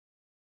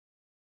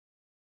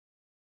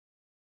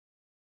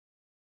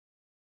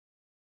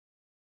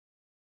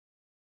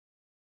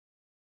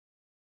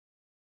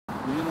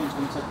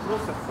전체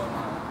프로세서나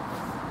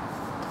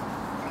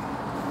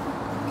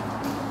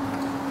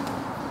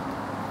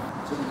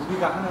지금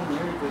우리가 하는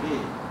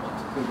일들이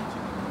어떻게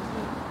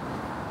움직이는지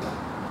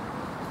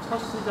첫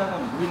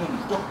시작은 우리는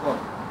무조건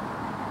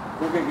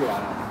고객이 와야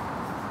돼.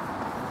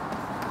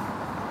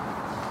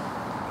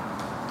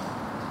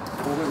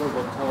 고객을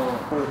먼저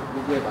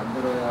보게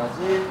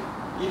만들어야지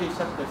일이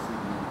시작될 수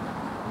있는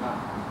거구나.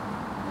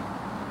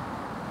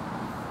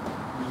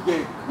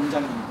 이게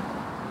굉장히 힘들어요.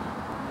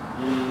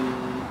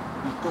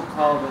 이쪽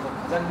사업에서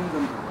가장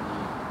힘든 부분이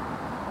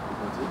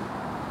이거지.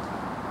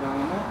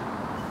 그다음에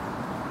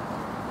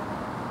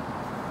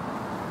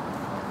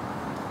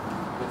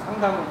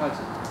상담을 하지.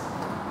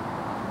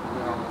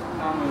 우리하고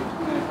상담을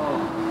통해서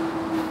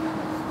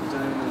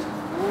디자인을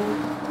잡고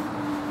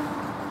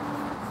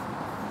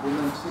보면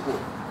치고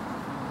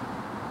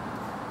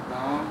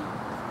그다음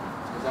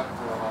제작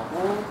들어가고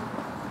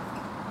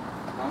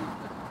그다음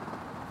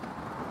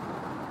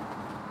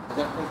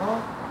제작해서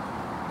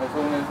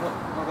배송해서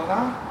하거나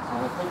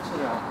바로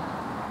설치를 하고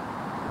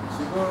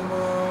지금은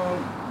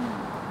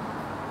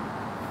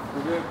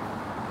우리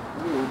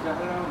오게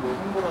하려면 뭐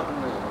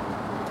홍보라든가 여러 가지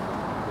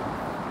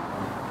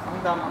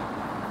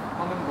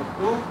상담하는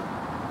것도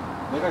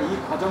내가 이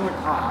과정을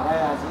다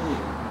알아야지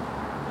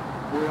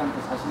고객한테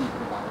자신 있게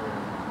말을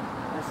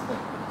할 수가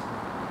있겠지.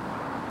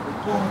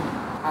 보통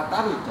다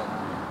따로 있잖아.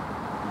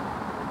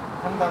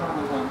 상담하는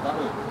사람 따로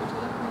있고,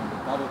 제작하는 데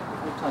따로 있고,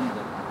 설치하는 데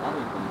따로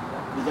있거든요.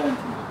 디자인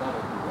팀도 따로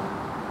있고.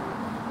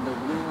 근데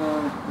우리는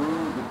그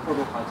목표로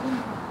가진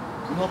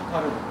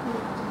분업화를 목표로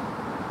가진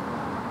거예요.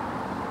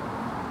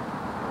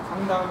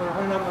 상담을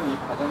하려면 이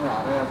과정을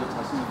알아야지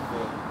자신 있게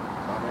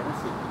말을 할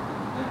수 있기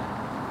때문에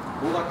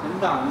뭐가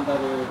된다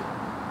아니다를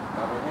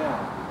말을 해야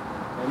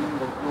되는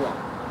것도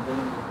안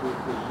되는 것도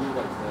그 이유가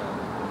있어야 하기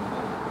때문에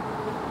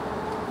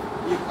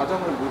이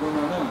과정을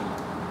모르면은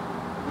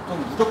보통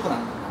무조건 안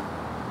된다.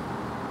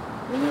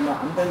 왜냐면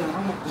안 되는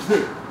항목들을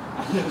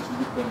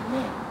알려주기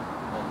때문에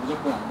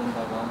무조건 안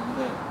된다고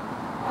하는데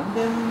안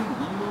되는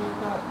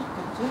이유가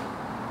있겠지?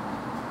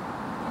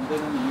 안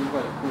되는 이유가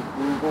있고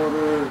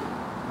그거를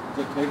이제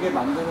되게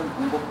만드는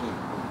방법도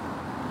있고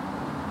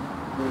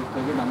그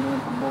되게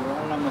만드는 방법을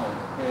하려면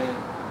어떻게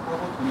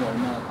하고 돈이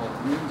얼마나 더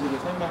드는지를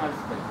설명할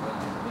수가 있어야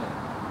하는데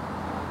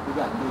그게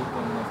안 되기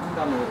때문에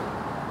상담을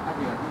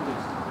하기가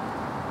힘들지.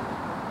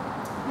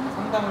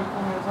 상담을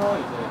통해서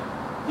이제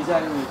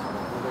디자인을 잡아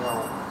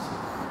고객하고 같이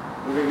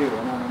고객이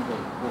원하는 게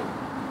있고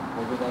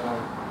거기다가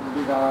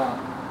우리가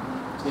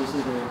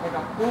제시를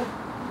해갖고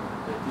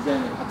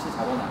디자인을 같이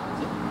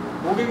잡아놔야지.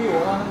 고객이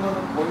원하는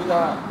거는 거의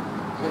다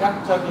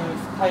대략적인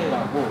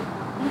스타일하고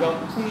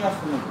이런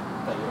풍이었으면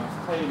좋겠다, 이런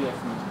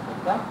스타일이었으면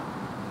좋겠다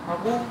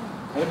하고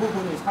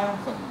대부분이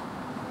사용성이에요.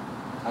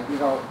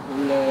 자기가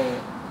원래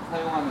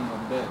사용하는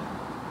건데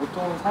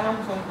보통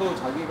사용성도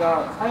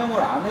자기가 사용을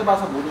안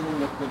해봐서 모르는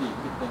것들이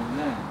있기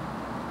때문에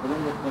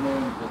그런 것들은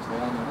이제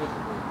제안을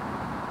해주고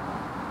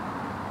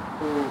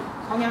또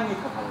성향이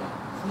다 달라요.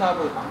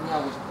 수납을 많이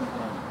하고 싶은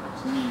사람이 있고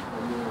짐이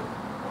별로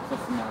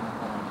없었으면 하는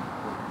사람이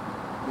있고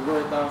그거에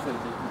따라서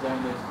이제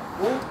디자인을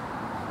짓고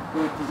그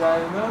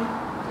디자인은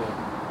이제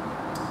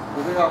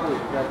고객하고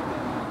얘기할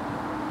때는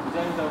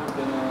디자인 잡을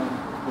때는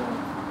보통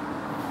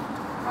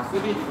다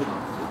 3D로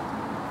나오죠.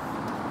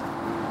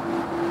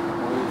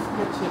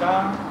 스케치랑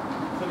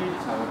 3D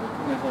작업을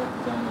통해서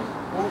디자인을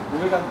짓고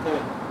고객한테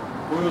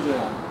보여줘야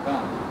하니까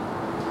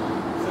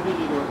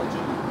 3D로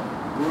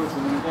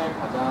보여주는 게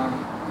가장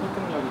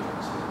설득력이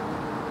좋지.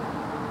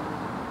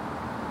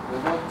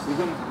 그래서 지금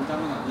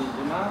당장은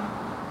아니지만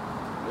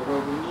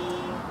여러분이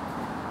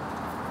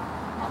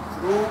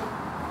앞으로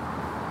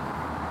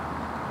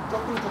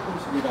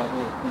조금씩이라도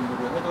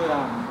공부를 해둬야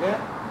하는 게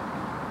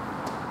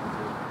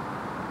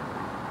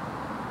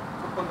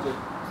첫 번째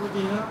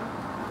 2D는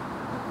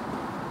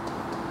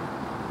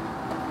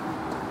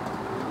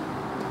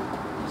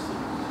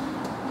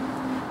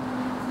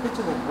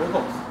스케치북 별거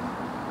없어.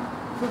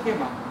 크게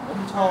막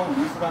엄청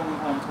미술하는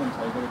사람처럼 잘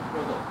그릴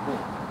필요도 없고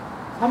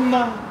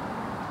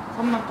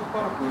선만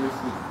똑바로 보일 수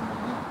있으면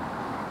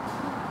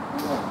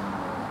상관없는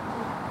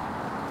거예요.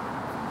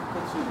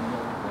 스케치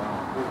능력을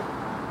좋아하고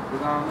그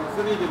다음에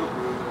 3D로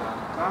보여줘야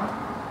하니까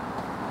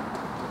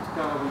어떻게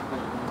하고 있다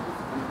이런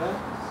비슷한데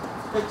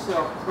스케치와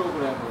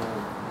프로그램을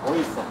거의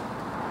써.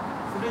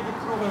 3D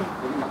프로그램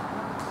되게 많아.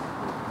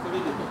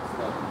 3D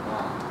맥스라든가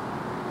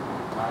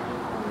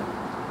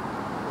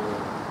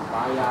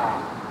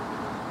마야.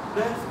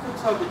 근데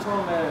스케치업이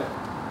처음에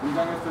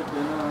등장했을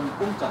때는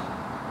공짜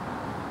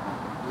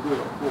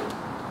무료였고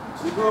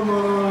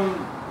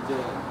지금은 이제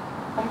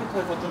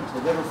컴퓨터에서 좀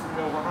제대로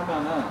쓰려고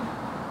하면은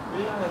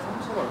 1년에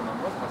 30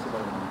 얼마인가 40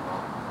 얼마인가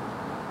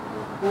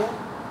그렇고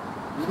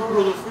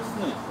무료로도 쓸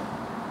수는 있어.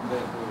 근데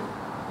그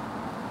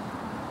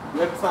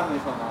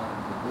웹상에서만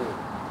그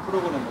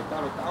프로그램을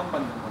따로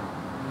다운받는 건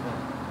있는데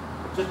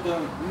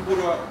어쨌든 공부를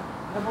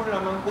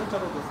해보려면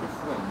공짜로도 쓸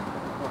수가 있는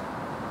거라서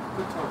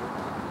스케치업을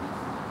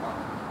있으니까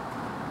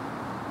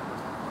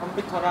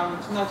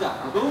컴퓨터랑 친하지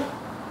않아도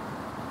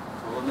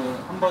저거는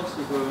한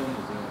번씩은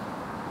이제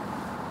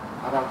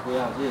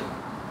알아둬야지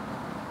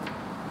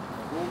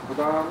그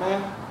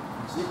다음에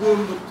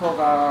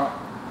지금부터가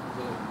이제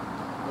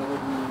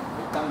여러분이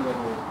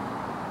 1단계로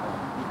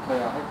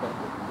익혀야 할 것들,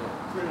 이제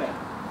플랜.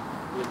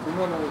 이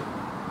도면을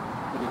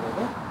그리거든.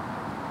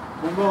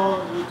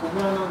 이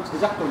도면은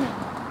제작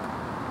도면이야.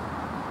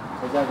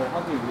 제작을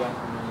하기 위한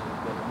도면이기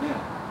때문에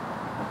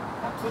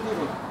다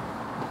 2D로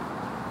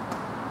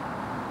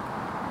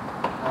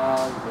다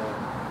이제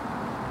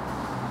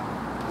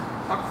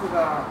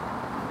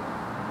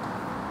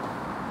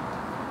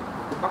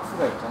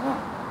박스가 있잖아.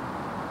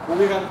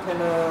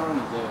 고객한테는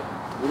이제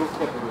이렇게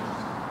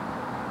보여주지.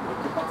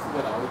 이렇게 박스가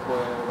나올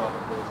거예요 라고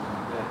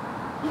보여주는데,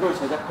 이걸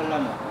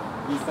제작하려면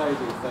이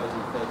사이즈 다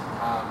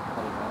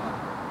다르잖아.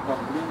 그럼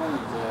우리는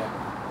이제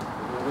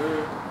이거를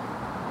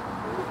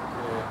이렇게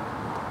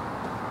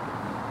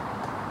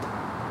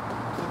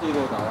 2D로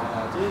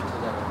나와야지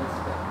제작을 할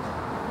수가 있지.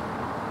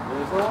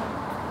 그래서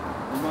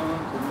도면이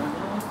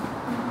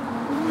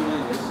도면의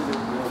예시를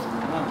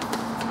보여주면은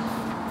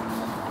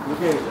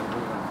이게 이제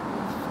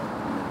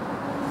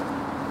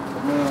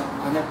보면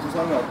안에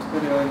구성이 어떻게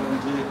되어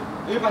있는지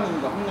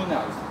일반인도 한눈에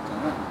알 수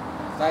있잖아.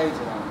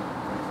 사이즈랑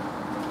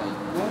다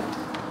있고,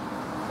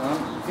 그다음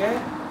이게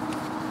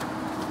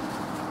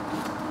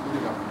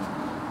우리가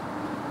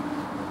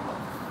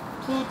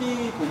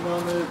 2D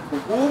도면을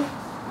보고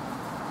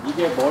이게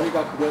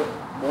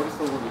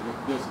머릿속으로 이게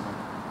그려지는.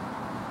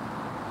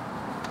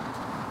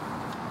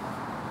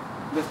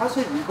 근데 사실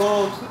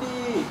이거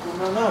 2D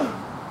보면은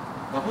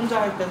나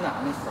혼자 할 때는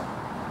안 했어.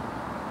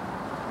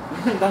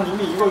 난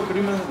이미 이걸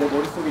그리면서 내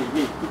머릿속에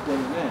이게 있기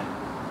때문에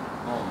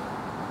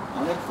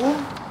안 했고,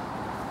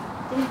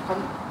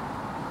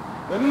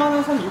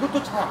 웬만해서는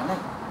이것도 잘 안 해.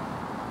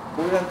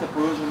 고객한테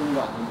보여주는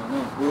거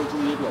아니면은, 보여줄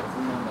일이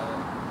없으면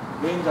나는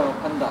메인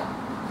작업한다.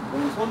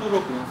 그럼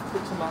손으로 그냥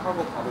스케치만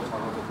하고 바로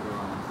작업에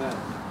들어가는데,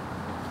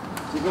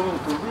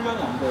 지금은 그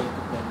훈련이 안 되어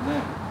있기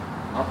때문에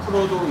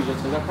앞으로도 이제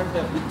제작할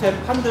때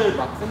밑에 판들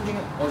막 샌딩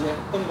어제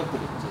했던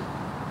것들 있지.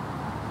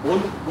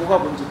 뭐가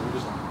뭔지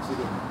모르잖아,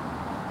 지금.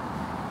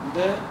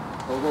 근데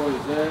저거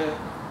이제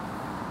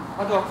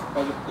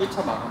하드학습까지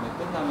 1차 마감이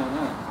끝나면은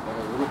내가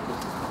이렇게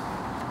쓸 거야.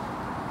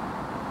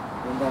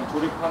 그럼 난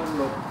조립하는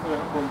것을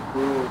한번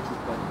보여줄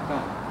거니까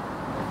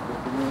그거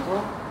보면서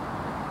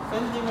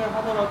샌딩을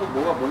하더라도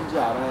뭐가 뭔지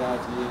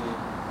알아야지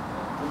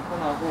좀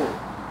편하고,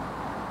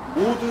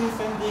 모든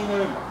샌딩을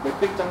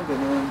몇백 장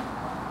되는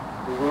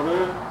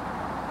그거를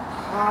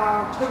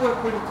다 최고의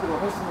퀄리티로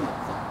할 수는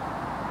없어.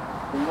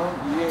 그러면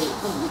이게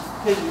좀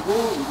익숙해지고,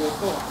 이게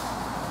또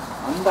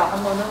안다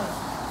하면은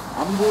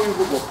안 보이고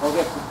뭐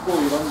벽에 붙고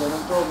이런 데는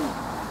좀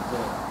이제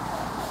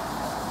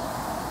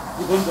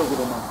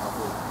기본적으로만 가고,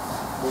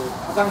 뭐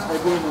가장 잘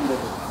보이는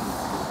데도 가고,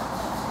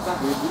 가장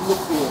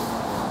눈높이에 있는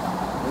거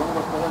이런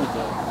것들은 이제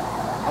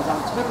가장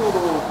최고로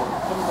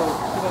좀 더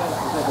시간을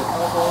두세배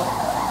써서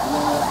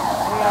운영을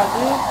해야지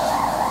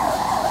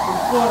좀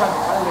수월하게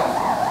빨리 하지.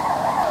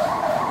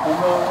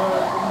 도면을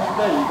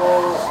뽑는데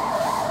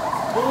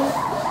이것도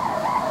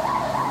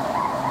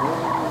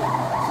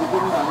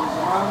지금은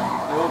아니지만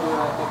배워둬야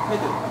할 때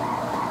패드.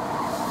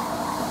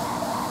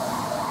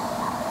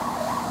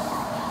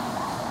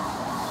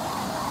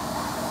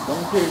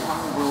 연필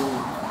상도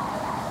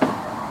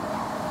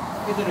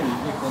패드를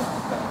읽을 건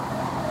아닐까요?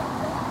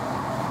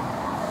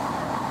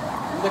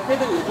 근데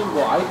패드 요즘 뭐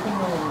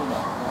아이폰용으로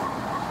나와서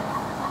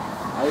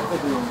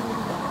아이패드용으로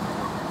나오고,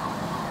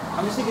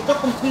 방식이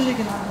조금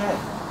틀리긴 한데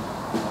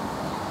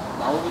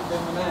나오기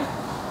때문에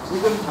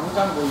지금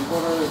당장 뭐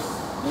이거를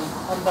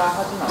연습한다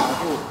하진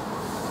않아도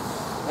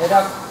대략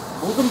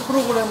모든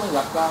프로그램은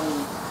약간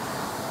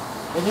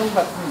개념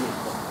같은 게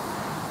있어.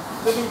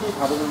 3D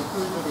다루는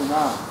툴들이나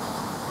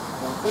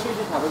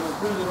 3D 다루는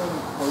툴들은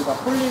거의 다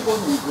폴리곤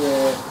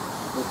위주의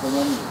그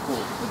개념이 있고,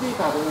 2D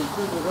다루는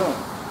툴들은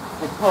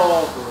벡터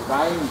그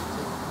라인 있지.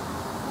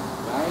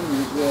 라인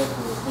위주의 그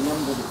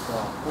개념들이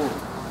있어갖고,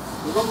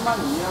 이것만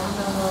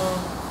이해하면은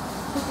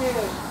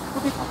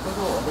크게 바꿔도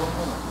어려운 건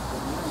없기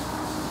때문에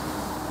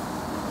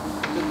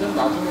어쨌든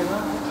나중에는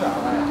할 줄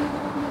알아야 돼.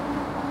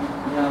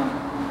 그냥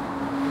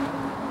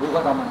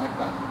노가다만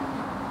할까.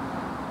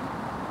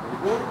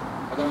 그리고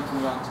가장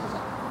중요한 제작.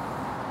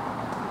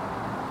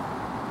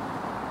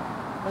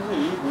 사실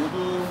이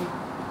모든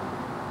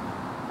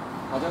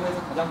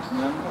과정에서 가장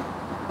중요한 건,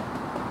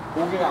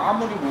 고객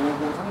아무리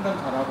모으고 상담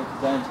잘하고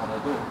디자인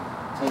잘해도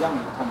제작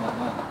못하면은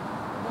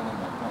이거는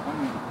약간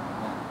확률이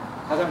때문에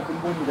가장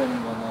근본이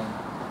되는 거는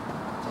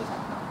제작.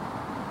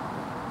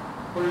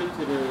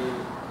 퀄리티를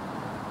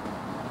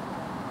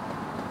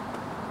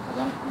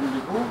가장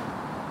올리고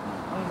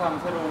항상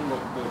새로운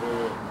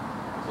것들을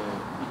이제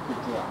익힐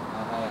줄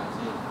알아야지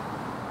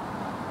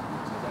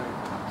제작이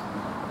가장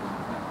중요하기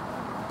때문에.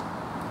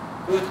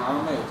 그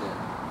다음에 이제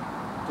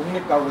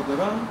독립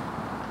가구들은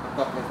각각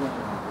배송을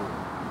하고,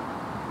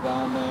 그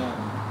다음에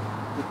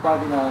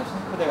붙박이나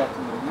싱크대 같은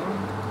경우는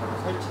바로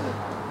설치를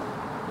하고,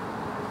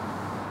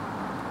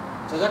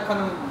 제작하는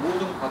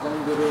모든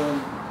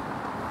과정들은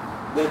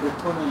내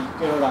목표는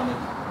 6개월 안에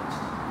다 가르치.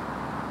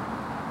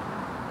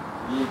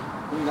 이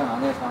공장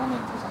안에서 하는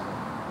제작은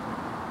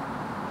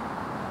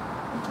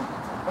엄청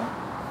빡셀까?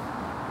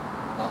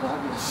 나도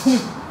하기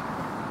싫어.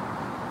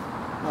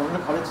 나 원래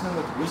가르치는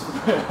거 되게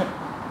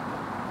싫어해.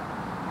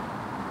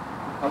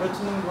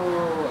 가르치는 거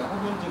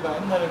해본 지가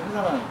옛날에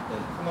회사 다닐 때,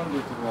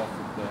 팀원들 들어왔을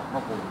때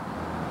하고,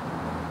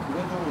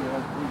 기본적으로 내가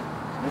좀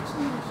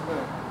가르치는 거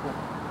싫어해갖고,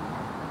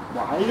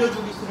 뭐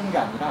알려주기 싫은 게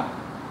아니라,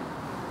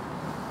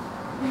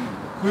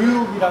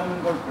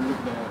 교육이라는 걸 별로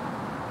그래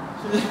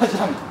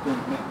신뢰하지 않기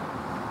때문에.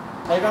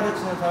 잘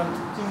가르치는 사람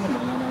특징이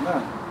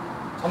뭐냐면은,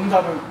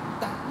 정답을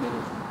딱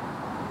내려줘.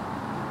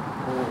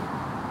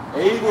 뭐,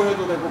 A로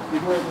해도 되고,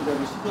 B로 해도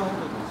되고, C로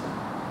해도 되죠.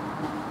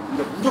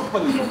 근데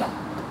무조건 이거다.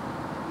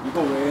 이거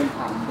외엔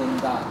다 안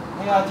된다.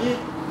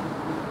 해야지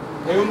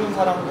배우는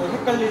사람도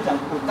헷갈리지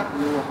않고 딱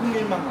요 한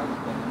길만 가기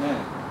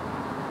때문에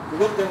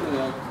그것 때문에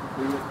내가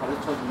별로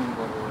가르쳐 주는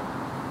거를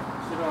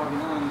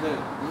싫어하긴 하는데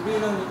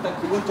우리는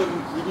일단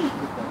기본적인 길이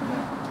있기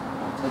때문에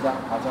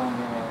제작 과정에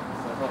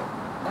있어서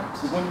딱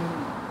기본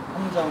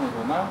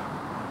함정으로만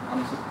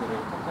방식들을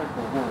택할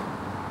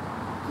거고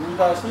둘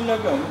다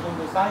실력이 어느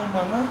정도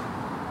쌓이면은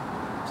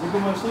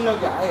지금은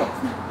실력이 아예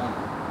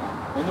없으니까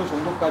어느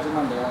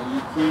정도까지만 내가 이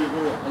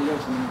길을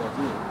알려주는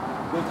거지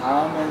그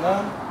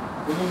다음에는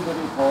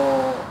본인들이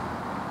더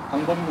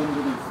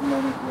방법론들이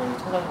있으면 그걸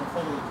찾아서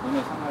써도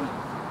전혀 상관이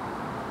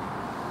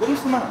없어요.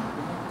 꼼수만 안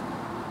되면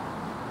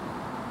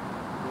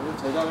그리고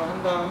제작을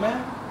한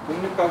다음에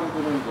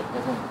독립가구들은 이제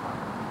배송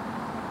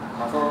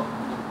가서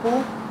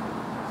넣고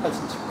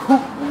사진 찍고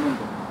오는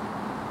거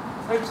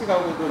설치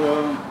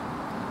가구들은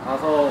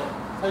가서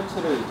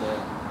설치를 이제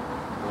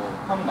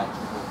판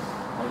맞추고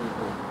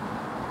걸고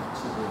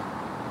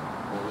붙이고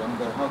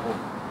연결하고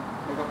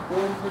해갖고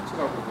설치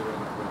가구들을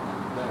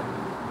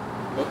들어갔는데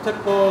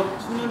여태껏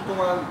 10년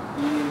동안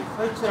이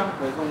설치랑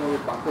배송을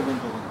맡겨본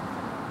적은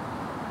없어요.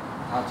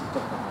 다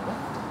직접 하거든.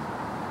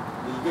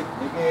 근데 이게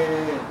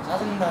되게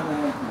짜증나는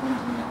부분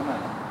중에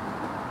하나야.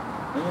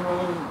 왜냐면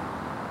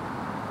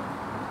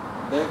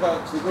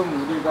내가 지금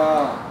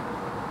우리가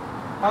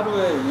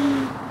하루에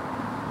이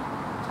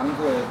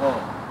장소에서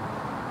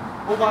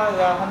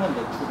뽑아야 하는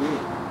매출이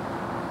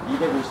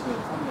 250에서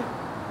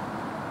 300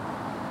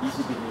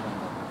 21일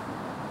한다고.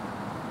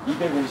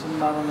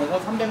 250만원에서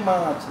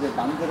 300만원어치를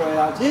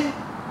만들어야지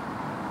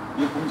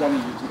이 공장이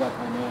유지가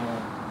되는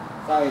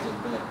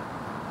사이즈인데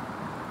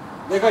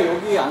내가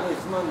여기 안에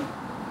있으면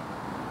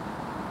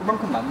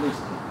그만큼 만들 수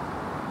있어.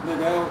 근데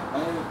내가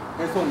만약에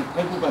배송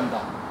대구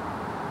간다.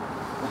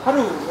 하루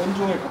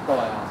왼종일 갔다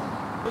와야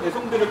하잖아.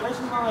 배송비를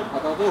 80만원을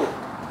받아도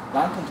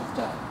나한테는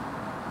적자야.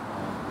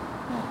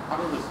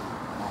 하루를.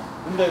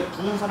 근데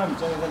주는 사람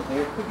입장에서는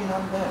되게 크긴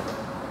한데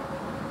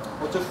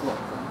어쩔 수가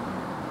없어.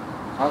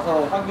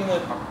 가서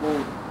확인을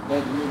받고 내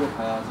눈으로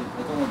봐야지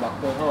배송을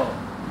맡겨서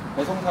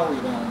배송사고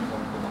일어나는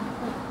경우도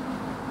많고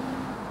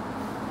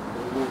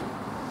그리고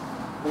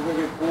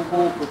고객이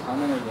보고 그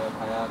반응을 내가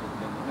봐야 하기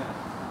때문에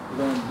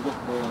이거는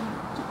무조건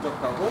직접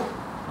가고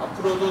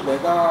앞으로도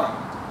내가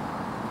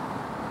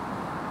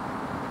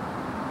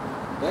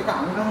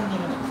안 가는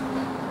일은 없을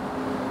거야.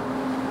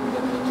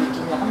 근데 둘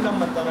중에 한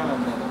명만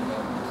따라간다는 거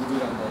둘이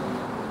간다는 거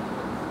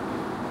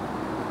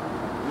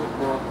무조건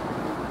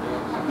내가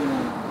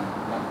가기는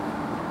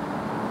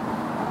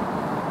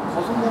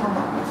더 성공하면 안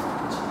할 수도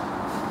있지.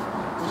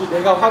 굳이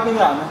내가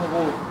확인을 안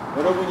하고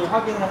여러분이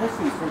확인을 할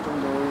수 있을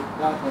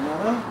정도가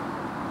되면은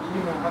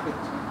이기면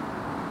하겠지.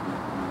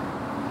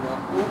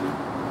 그래갖고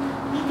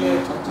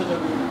이게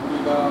전체적인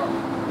우리가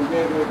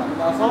고객을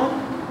만나서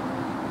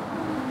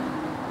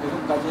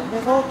배송까지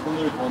해서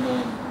돈을 버는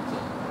이제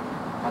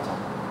과정.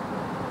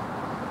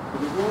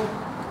 그리고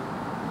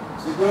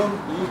지금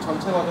이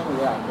전체 과정을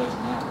왜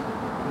알려주냐.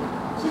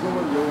 지금은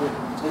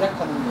요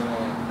제작하는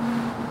거에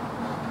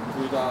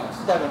둘 다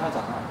시작을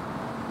하잖아.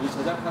 이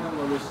제작하는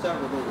걸로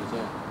시작으로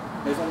이제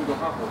배송도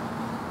하고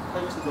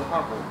설치도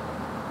하고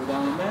그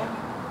다음에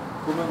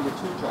도면도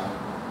칠 줄 알고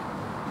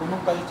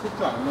도면까지 칠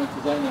줄 알면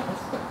디자인을 할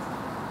수가 있어.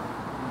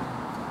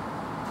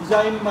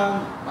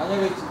 디자인만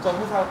만약에 진짜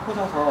회사가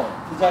커져서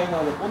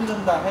디자이너를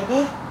뽑는다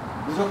해도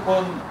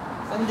무조건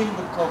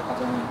샌딩부터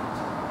과정을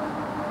하지.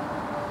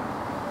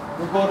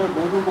 그거를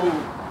모르고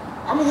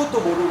아무것도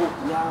모르고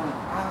그냥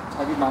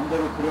자기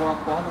마음대로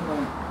그려갖고 하는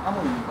건 아무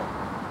의미가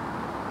없어.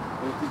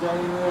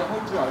 디자인을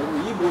할 줄 알고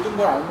이 모든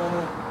걸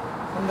알면은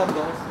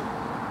상담도 할 수 있고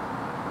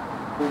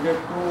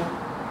고객도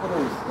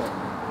끌어올 수가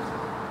있는 거죠.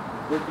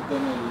 그렇기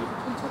때문에 이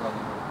전체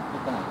과정을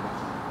일단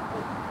알려주고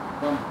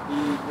그럼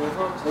그래서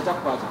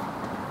제작 과정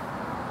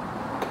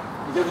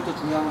이제부터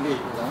중요한 게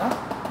이거잖아.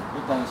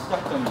 일단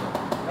시작점이야.